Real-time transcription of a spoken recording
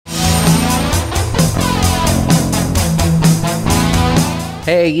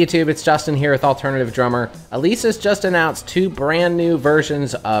Hey YouTube, it's Justin here with Alternative Drummer. Alesis just announced two brand new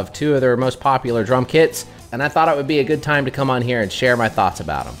versions of two of their most popular drum kits, and I thought it would be a good time to come on here and share my thoughts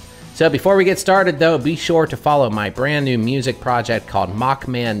about them. So before we get started though, be sure to follow my brand new music project called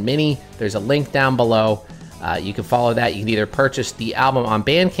Mockman Mini. There's a link down below. You can follow that. You can either purchase the album on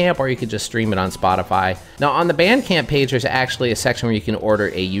Bandcamp or you can just stream it on Spotify. Now on the Bandcamp page, there's actually a section where you can order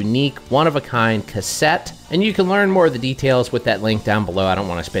a unique, one-of-a-kind cassette, and you can learn more of the details with that link down below. I don't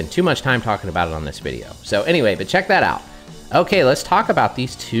want to spend too much time talking about it on this video. So anyway, but check that out. Okay, let's talk about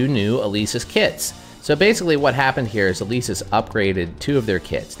these two new Alesis kits. So basically what happened here is Alesis upgraded two of their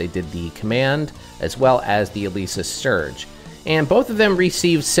kits. They did the Command as well as the Alesis Surge. And both of them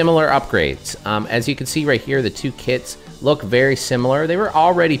received similar upgrades. As you can see right here, the two kits look very similar. They were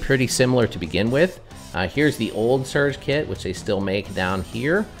already pretty similar to begin with. Here's the old Surge kit, which they still make down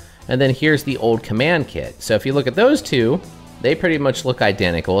here. And then here's the old Command kit. So if you look at those two, they pretty much look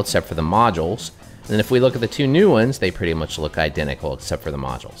identical except for the modules. And if we look at the two new ones, they pretty much look identical except for the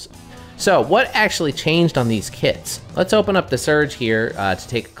modules. So what actually changed on these kits? Let's open up the Surge here to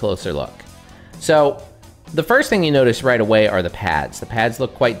take a closer look. So the first thing you notice right away are the pads. The pads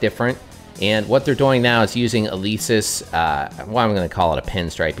look quite different, and what they're doing now is using Alesis, well, I'm going to call it a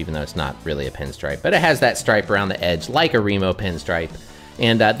pinstripe, even though it's not really a pinstripe, but it has that stripe around the edge, like a Remo pinstripe.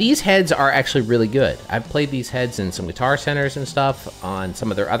 And these heads are actually really good. I've played these heads in some guitar centers and stuff on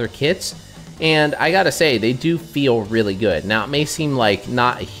some of their other kits, and I gotta say, they do feel really good. Now, it may seem like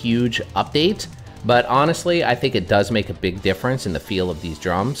not a huge update, but honestly, I think it does make a big difference in the feel of these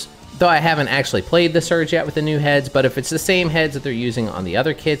drums. Though I haven't actually played the Surge yet with the new heads, but if it's the same heads that they're using on the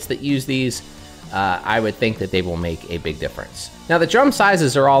other kits that use these, I would think that they will make a big difference. Now the drum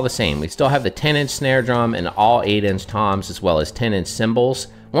sizes are all the same. We still have the 10-inch snare drum and all 8-inch toms as well as 10-inch cymbals.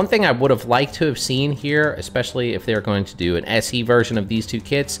 One thing I would have liked to have seen here, especially if they're going to do an SE version of these two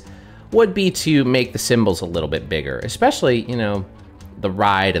kits, would be to make the cymbals a little bit bigger, especially, you know, the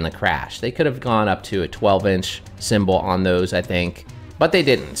ride and the crash. They could have gone up to a 12-inch cymbal on those, I think. But they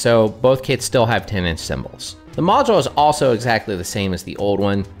didn't, so both kits still have 10-inch cymbals. The module is also exactly the same as the old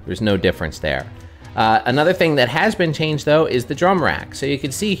one. There's no difference there. Another thing that has been changed though is the drum rack. So you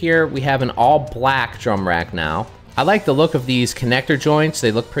can see here we have an all black drum rack now. I like the look of these connector joints.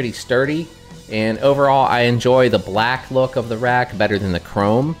 They look pretty sturdy, and overall I enjoy the black look of the rack better than the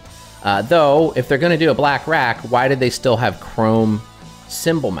chrome. Though, if they're gonna do a black rack, why did they still have chrome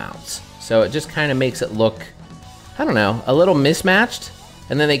cymbal mounts? So it just kind of makes it look, I don't know, a little mismatched.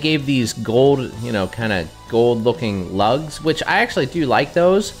 And then they gave these gold, you know, kind of gold looking lugs, which I actually do like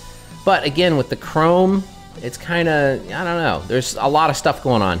those. But again, with the chrome, it's kind of, I don't know, there's a lot of stuff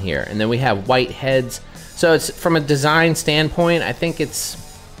going on here. And then we have white heads. So it's, from a design standpoint, I think it's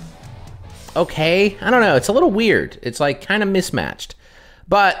okay. I don't know, it's a little weird. It's like kind of mismatched.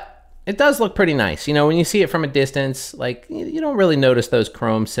 But it does look pretty nice. You know, when you see it from a distance, like you don't really notice those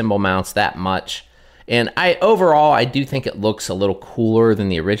chrome cymbal mounts that much. And overall, I do think it looks a little cooler than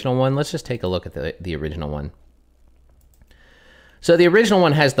the original one. Let's just take a look at the original one. So the original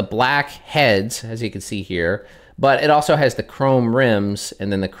one has the black heads, as you can see here, but it also has the chrome rims and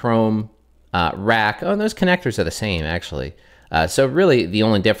then the chrome rack. Oh, and those connectors are the same, actually. So really, the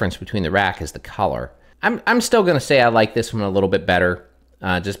only difference between the rack is the color. I'm still going to say I like this one a little bit better,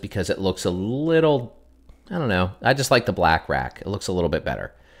 just because it looks a little, I don't know. I just like the black rack. It looks a little bit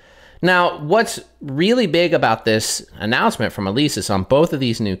better. Now, what's really big about this announcement from Alesis on both of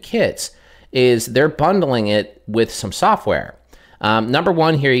these new kits is they're bundling it with some software. Number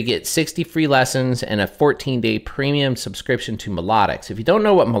one, here you get 60 free lessons and a 14-day premium subscription to Melodics. If you don't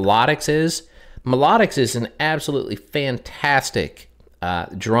know what Melodics is an absolutely fantastic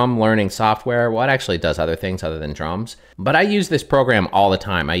drum learning software. Well, it actually does other things other than drums. But I use this program all the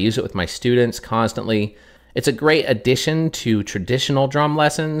time. I use it with my students constantly. It's a great addition to traditional drum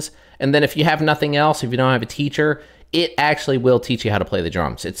lessons. And then if you have nothing else, if you don't have a teacher, it actually will teach you how to play the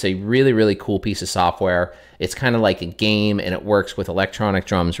drums. It's a really, really cool piece of software. It's kind of like a game, and it works with electronic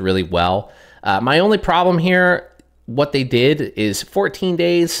drums really well. My only problem here, what they did is 14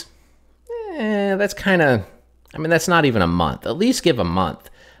 days. That's kind of, I mean, that's not even a month. At least give a month.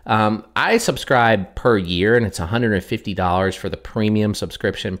 I subscribe per year, and it's $150 for the premium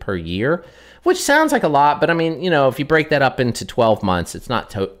subscription per year, which sounds like a lot, but I mean, you know, if you break that up into 12 months, it's not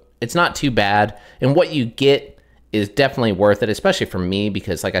too bad. And what you get is definitely worth it, especially for me,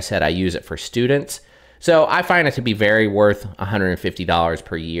 because like I said, I use it for students. So I find it to be very worth $150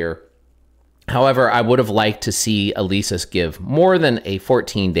 per year. However, I would have liked to see Alesis give more than a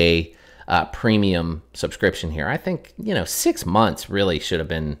 14-day premium subscription here. I think, you know, 6 months really should have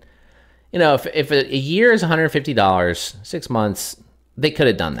been, you know, if a year is $150, 6 months, they could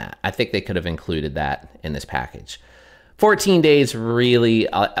have done that. I think they could have included that in this package. 14 days, really,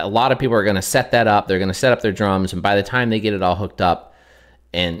 a lot of people are going to set that up. They're going to set up their drums, and by the time they get it all hooked up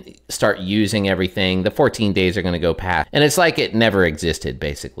and start using everything, the 14 days are going to go past. And it's like it never existed,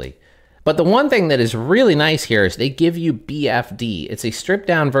 basically. But the one thing that is really nice here is they give you BFD. It's a stripped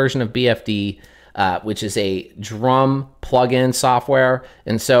down version of BFD, which is a drum plugin software.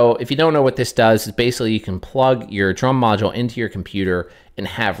 And so if you don't know what this does, is basically you can plug your drum module into your computer and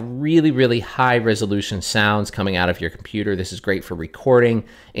have really, really high resolution sounds coming out of your computer. This is great for recording.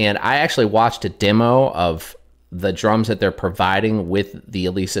 And I actually watched a demo of the drums that they're providing with the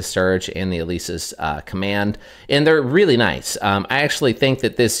Alesis Surge and the Alesis Command, and they're really nice. I actually think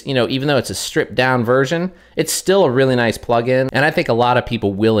that this, you know, even though it's a stripped down version, it's still a really nice plugin, and I think a lot of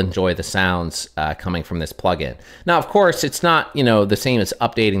people will enjoy the sounds coming from this plugin. Now, of course, it's not, you know, the same as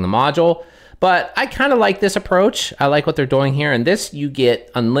updating the module, but I kind of like this approach. I like what they're doing here, and this you get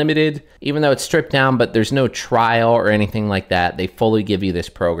unlimited, even though it's stripped down, but there's no trial or anything like that. They fully give you this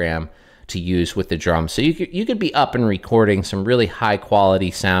program to use with the drums. So you could be up and recording some really high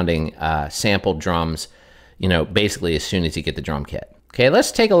quality sounding sampled drums, you know, basically as soon as you get the drum kit. Okay,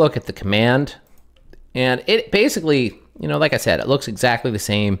 let's take a look at the Command. And it basically, you know, like I said, it looks exactly the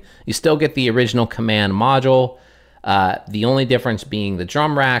same. You still get the original Command module. The only difference being the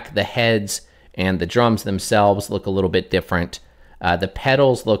drum rack, the heads, and the drums themselves look a little bit different. The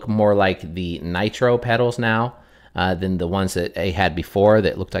pedals look more like the Nitro pedals now than the ones that they had before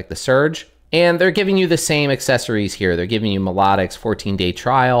that looked like the Surge. And they're giving you the same accessories here. They're giving you Melodic's 14-day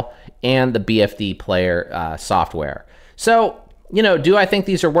trial and the BFD player software. So, you know, do I think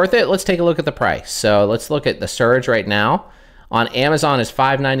these are worth it? Let's take a look at the price. So let's look at the Surge right now. On Amazon is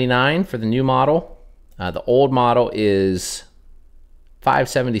 $5.99 for the new model. The old model is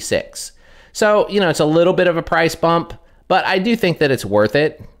 $5.76. So, you know, it's a little bit of a price bump, but I do think that it's worth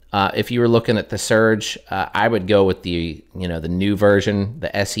it. If you were looking at the Surge, I would go with the, you know, the new version,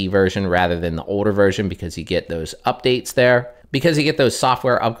 the SE version, rather than the older version, because you get those updates there. Because you get those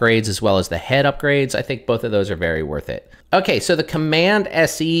software upgrades as well as the head upgrades, I think both of those are very worth it. Okay, so the Command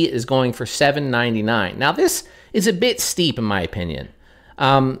SE is going for $7.99. Now this is a bit steep in my opinion.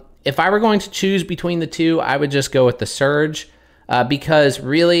 If I were going to choose between the two, I would just go with the Surge. Because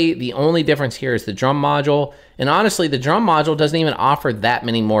really the only difference here is the drum module. And honestly, the drum module doesn't even offer that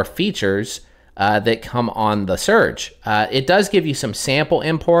many more features that come on the Surge. It does give you some sample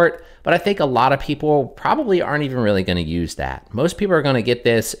import, but I think a lot of people probably aren't even really going to use that. Most people are going to get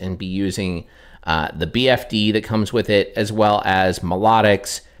this and be using the BFD that comes with it, as well as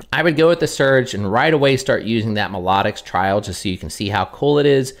Melodics. I would go with the Surge and right away start using that Melodics trial just so you can see how cool it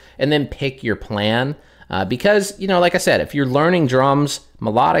is, and then pick your plan. Because, you know, like I said, if you're learning drums,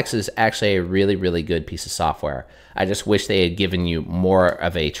 Melodics is actually a really, really good piece of software. I just wish they had given you more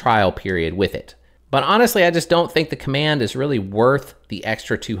of a trial period with it. But honestly, I just don't think the Command is really worth the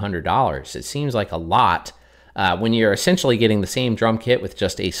extra $200. It seems like a lot when you're essentially getting the same drum kit with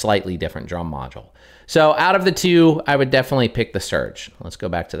just a slightly different drum module. So out of the two, I would definitely pick the Surge. Let's go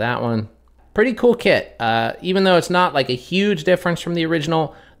back to that one. Pretty cool kit. Even though it's not like a huge difference from the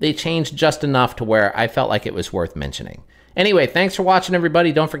original, they changed just enough to where I felt like it was worth mentioning. Anyway, thanks for watching,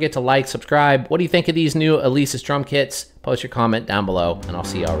 everybody. Don't forget to like, subscribe. What do you think of these new Alesis drum kits? Post your comment down below, and I'll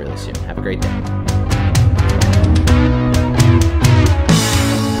see y'all really soon. Have a great day.